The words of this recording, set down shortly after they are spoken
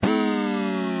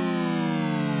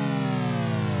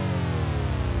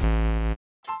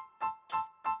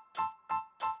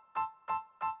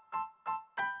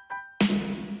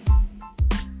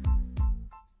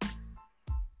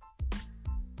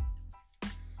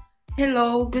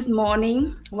Hello, good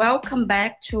morning. Welcome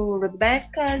back to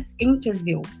Rebecca's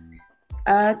interview.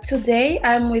 Today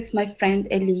I'm with my friend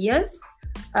Elias.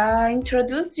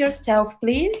 Introduce yourself,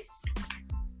 please.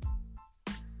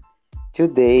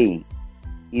 Today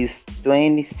is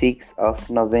 26th of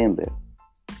November.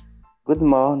 Good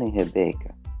morning,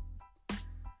 Rebecca.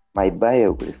 My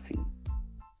biography.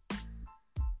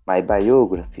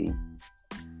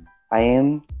 I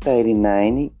am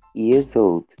 39 years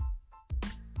old.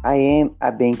 I am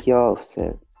a bank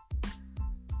officer.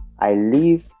 I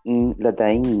live in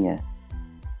Ladainha.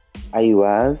 I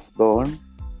was born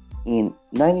in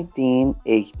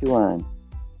 1981.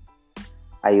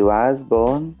 I was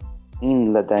born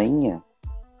in Ladainha.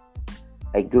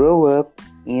 I grew up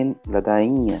in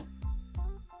Ladainha.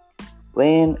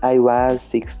 When I was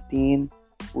 16,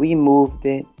 we moved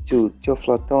to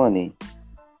Teoflotone.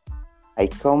 I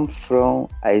come from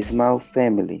a small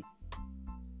family.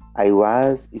 I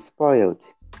was spoiled.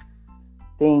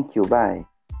 Thank you, bye.